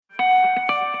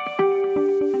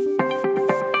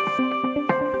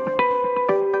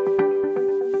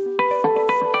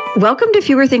Welcome to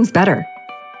Fewer Things Better.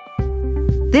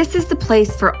 This is the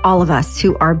place for all of us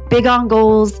who are big on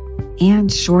goals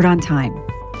and short on time.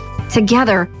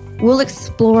 Together, we'll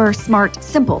explore smart,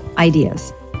 simple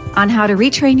ideas on how to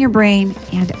retrain your brain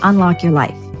and unlock your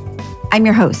life. I'm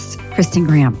your host, Kristen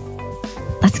Graham.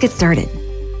 Let's get started.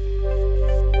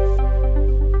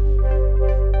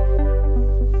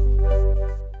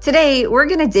 Today, we're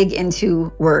going to dig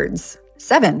into words,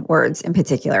 7 words in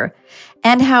particular,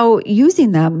 and how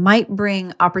using them might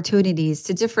bring opportunities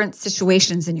to different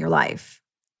situations in your life.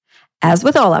 As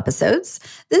with all episodes,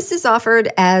 this is offered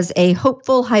as a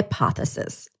hopeful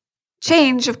hypothesis.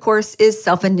 Change, of course, is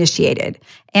self-initiated,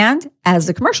 and as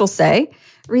the commercials say,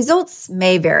 results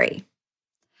may vary.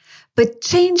 But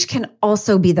change can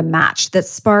also be the match that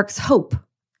sparks hope.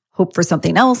 Hope for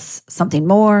something else, something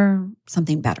more,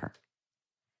 something better.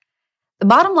 The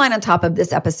bottom line on top of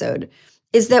this episode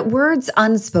is that words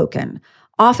unspoken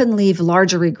often leave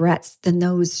larger regrets than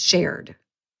those shared.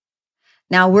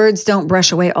 Now, words don't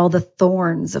brush away all the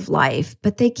thorns of life,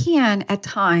 but they can, at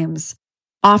times,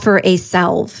 offer a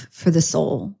salve for the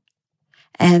soul.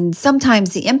 And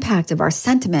sometimes the impact of our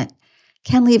sentiment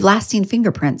can leave lasting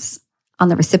fingerprints on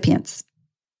the recipients.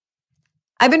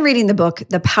 I've been reading the book,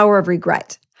 The Power of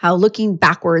Regret, How Looking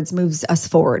Backwards Moves Us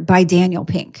Forward by Daniel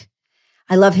Pink.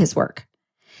 I love his work.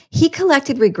 He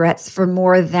collected regrets for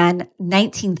more than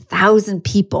 19,000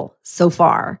 people so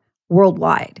far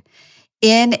worldwide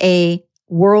in a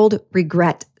World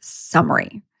Regret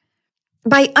Summary.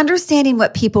 By understanding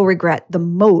what people regret the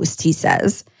most, he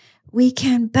says, we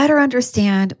can better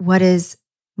understand what is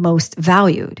most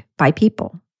valued by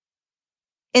people.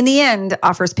 In the end,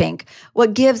 offers Pink,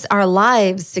 what gives our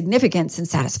lives significance and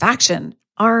satisfaction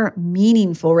are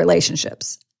meaningful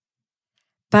relationships.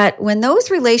 But when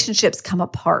those relationships come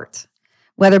apart,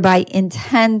 whether by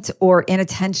intent or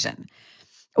inattention,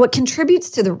 what contributes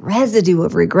to the residue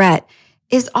of regret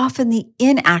is often the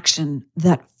inaction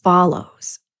that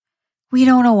follows. We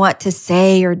don't know what to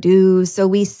say or do, so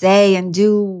we say and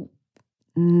do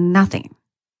nothing.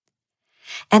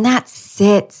 And that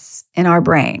sits in our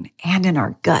brain and in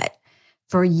our gut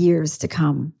for years to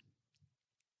come.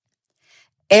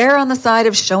 Err on the side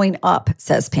of showing up,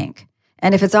 says Pink.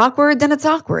 And if it's awkward, then it's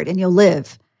awkward and you'll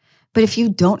live. But if you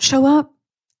don't show up,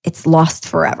 it's lost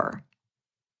forever.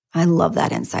 I love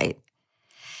that insight.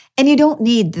 And you don't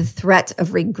need the threat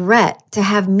of regret to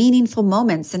have meaningful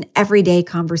moments in everyday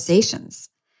conversations.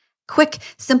 Quick,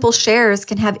 simple shares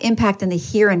can have impact in the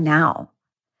here and now.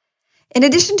 In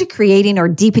addition to creating or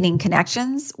deepening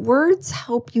connections, words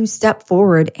help you step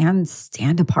forward and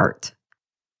stand apart.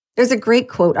 There's a great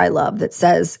quote I love that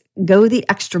says, "Go the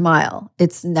extra mile.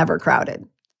 It's never crowded."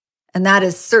 And that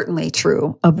is certainly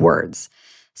true of words.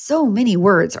 So many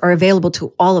words are available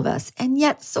to all of us, and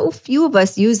yet so few of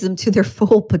us use them to their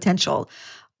full potential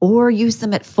or use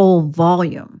them at full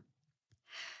volume.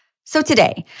 So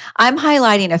today, I'm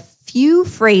highlighting a few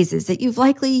phrases that you've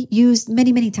likely used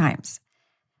many, many times.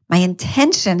 My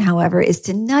intention, however, is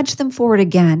to nudge them forward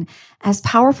again as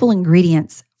powerful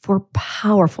ingredients for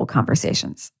powerful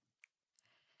conversations.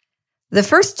 The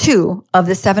first 2 of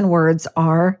the 7 words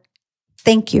are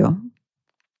thank you.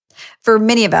 For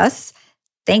many of us,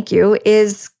 thank you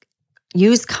is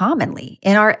used commonly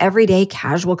in our everyday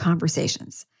casual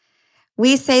conversations.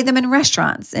 We say them in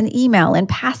restaurants, in email, in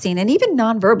passing, and even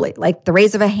non-verbally, like the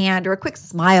raise of a hand or a quick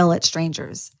smile at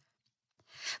strangers.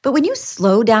 But when you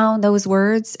slow down those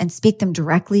words and speak them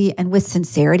directly and with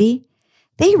sincerity,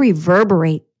 they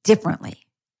reverberate differently.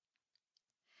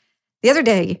 The other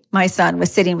day, my son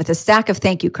was sitting with a stack of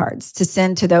thank you cards to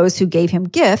send to those who gave him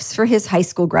gifts for his high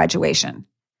school graduation.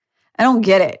 "I don't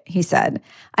get it," he said.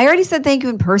 "I already said thank you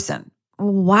in person.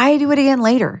 Why do it again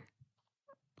later?"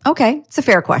 Okay, it's a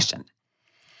fair question.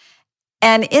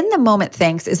 And in the moment,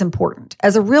 thanks is important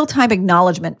as a real-time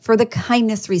acknowledgement for the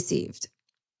kindness received.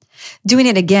 Doing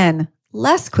it again,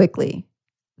 less quickly,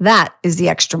 that is the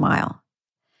extra mile.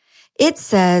 It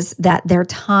says that their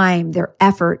time, their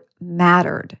effort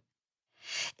mattered.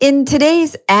 In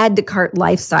today's add to cart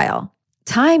lifestyle,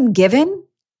 time given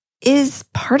is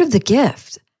part of the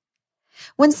gift.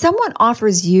 When someone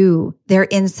offers you their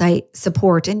insight,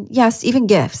 support, and yes, even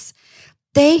gifts,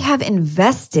 they have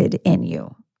invested in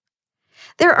you.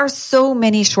 There are so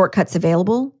many shortcuts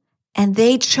available, and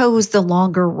they chose the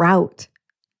longer route.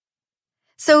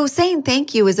 So saying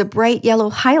thank you is a bright yellow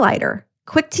highlighter,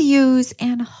 quick to use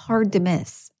and hard to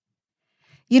miss.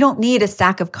 You don't need a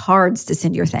stack of cards to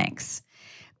send your thanks.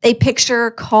 A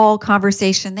picture, call,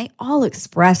 conversation, they all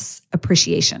express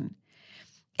appreciation.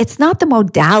 It's not the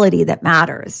modality that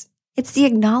matters. It's the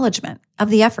acknowledgement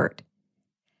of the effort.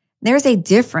 There's a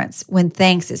difference when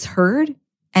thanks is heard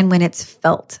and when it's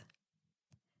felt.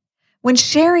 When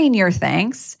sharing your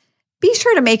thanks, be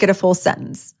sure to make it a full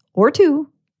sentence or two.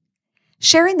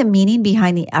 Sharing the meaning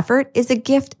behind the effort is a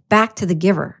gift back to the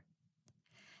giver.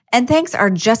 And thanks are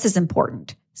just as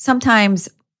important, sometimes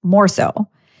more so,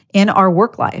 in our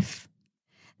work life.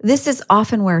 This is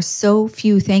often where so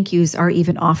few thank yous are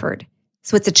even offered,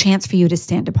 so it's a chance for you to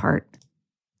stand apart.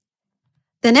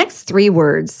 The next 3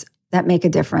 words that make a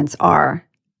difference are,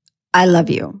 I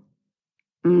love you.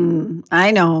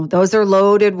 I know, those are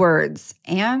loaded words,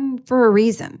 and for a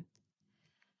reason.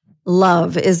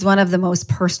 Love is one of the most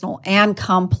personal and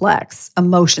complex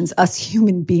emotions us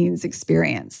human beings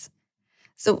experience.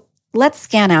 So let's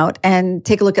scan out and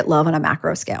take a look at love on a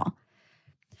macro scale.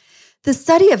 The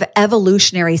study of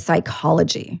evolutionary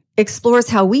psychology explores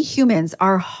how we humans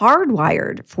are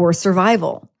hardwired for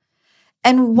survival.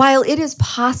 And while it is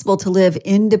possible to live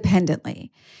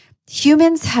independently,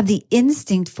 humans have the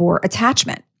instinct for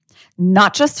attachment,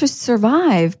 not just to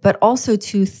survive, but also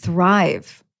to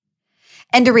thrive.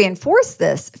 And to reinforce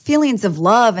this, feelings of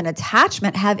love and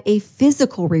attachment have a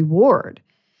physical reward.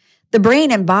 The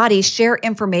brain and body share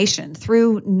information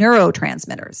through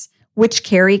neurotransmitters, which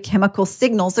carry chemical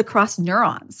signals across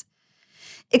neurons.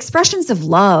 Expressions of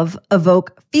love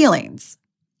evoke feelings.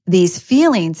 These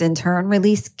feelings, in turn,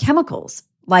 release chemicals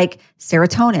like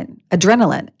serotonin,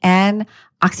 adrenaline, and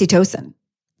oxytocin.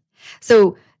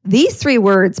 So these 3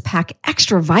 words pack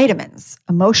extra vitamins,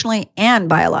 emotionally and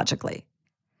biologically.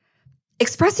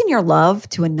 Expressing your love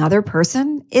to another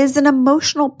person is an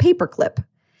emotional paperclip,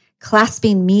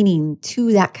 clasping meaning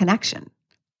to that connection.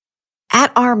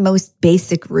 At our most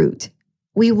basic root,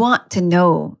 we want to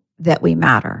know that we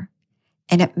matter,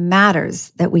 and it matters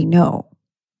that we know.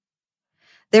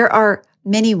 There are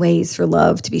many ways for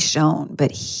love to be shown,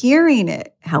 but hearing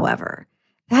it, however,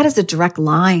 that is a direct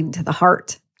line to the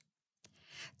heart.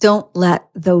 Don't let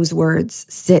those words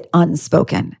sit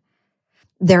unspoken.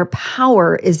 Their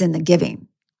power is in the giving,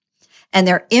 and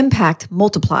their impact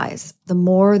multiplies the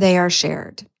more they are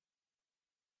shared.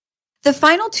 The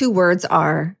final 2 words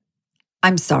are,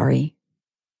 I'm sorry.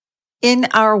 In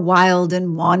our wild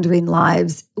and wandering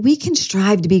lives, we can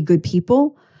strive to be good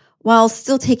people while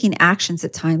still taking actions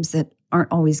at times that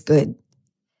aren't always good.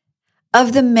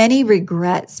 Of the many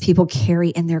regrets people carry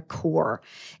in their core,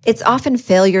 it's often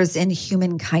failures in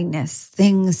human kindness,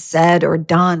 things said or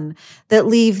done that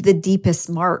leave the deepest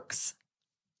marks.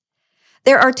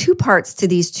 There are 2 parts to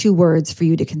these 2 words for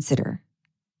you to consider.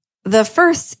 The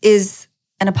first is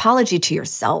an apology to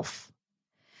yourself.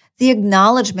 The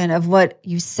acknowledgement of what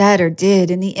you said or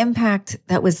did and the impact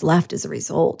that was left as a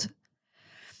result.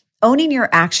 Owning your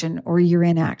action or your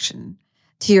inaction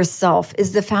to yourself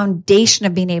is the foundation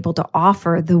of being able to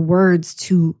offer the words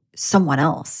to someone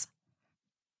else.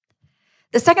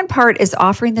 The second part is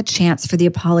offering the chance for the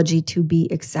apology to be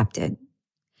accepted.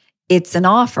 It's an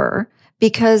offer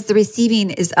because the receiving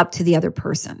is up to the other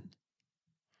person.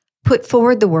 Put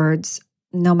forward the words,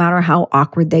 no matter how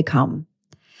awkward they come,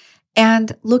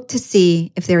 and look to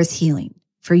see if there is healing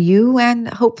for you and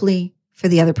hopefully for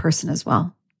the other person as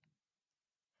well.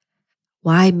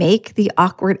 Why make the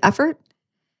awkward effort?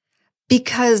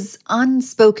 Because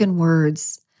unspoken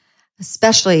words,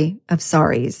 especially of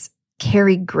sorries,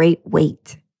 carry great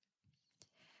weight.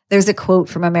 There's a quote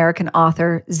from American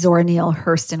author Zora Neale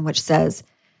Hurston, which says,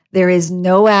 "There is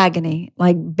no agony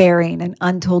like bearing an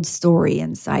untold story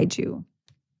inside you."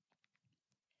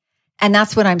 And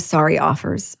that's what I'm sorry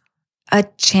offers. A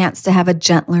chance to have a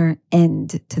gentler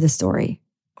end to the story,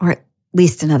 or at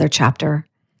least another chapter.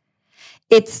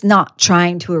 It's not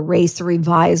trying to erase or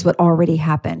revise what already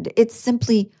happened. It's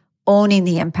simply owning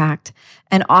the impact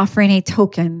and offering a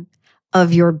token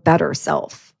of your better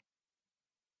self.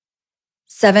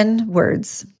 7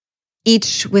 words,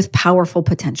 each with powerful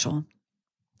potential.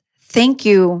 Thank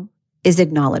you is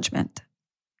acknowledgement.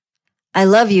 I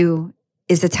love you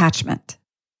is attachment.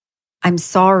 I'm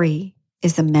sorry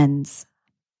is amends.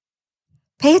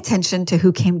 Pay attention to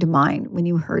who came to mind when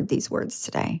you heard these words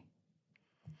today.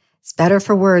 It's better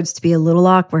for words to be a little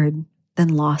awkward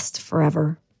than lost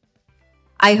forever.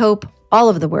 I hope all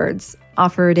of the words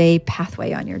offered a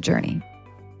pathway on your journey,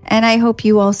 and I hope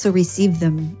you also receive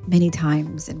them many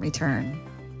times in return.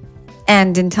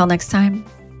 And until next time,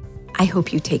 I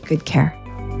hope you take good care.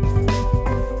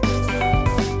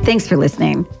 Thanks for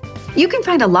listening. You can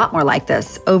find a lot more like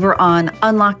this over on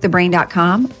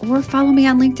unlockthebrain.com or follow me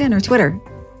on LinkedIn or Twitter.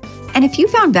 And if you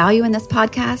found value in this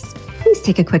podcast, please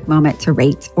take a quick moment to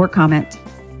rate or comment.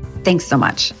 Thanks so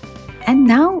much. And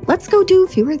now let's go do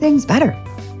fewer things better.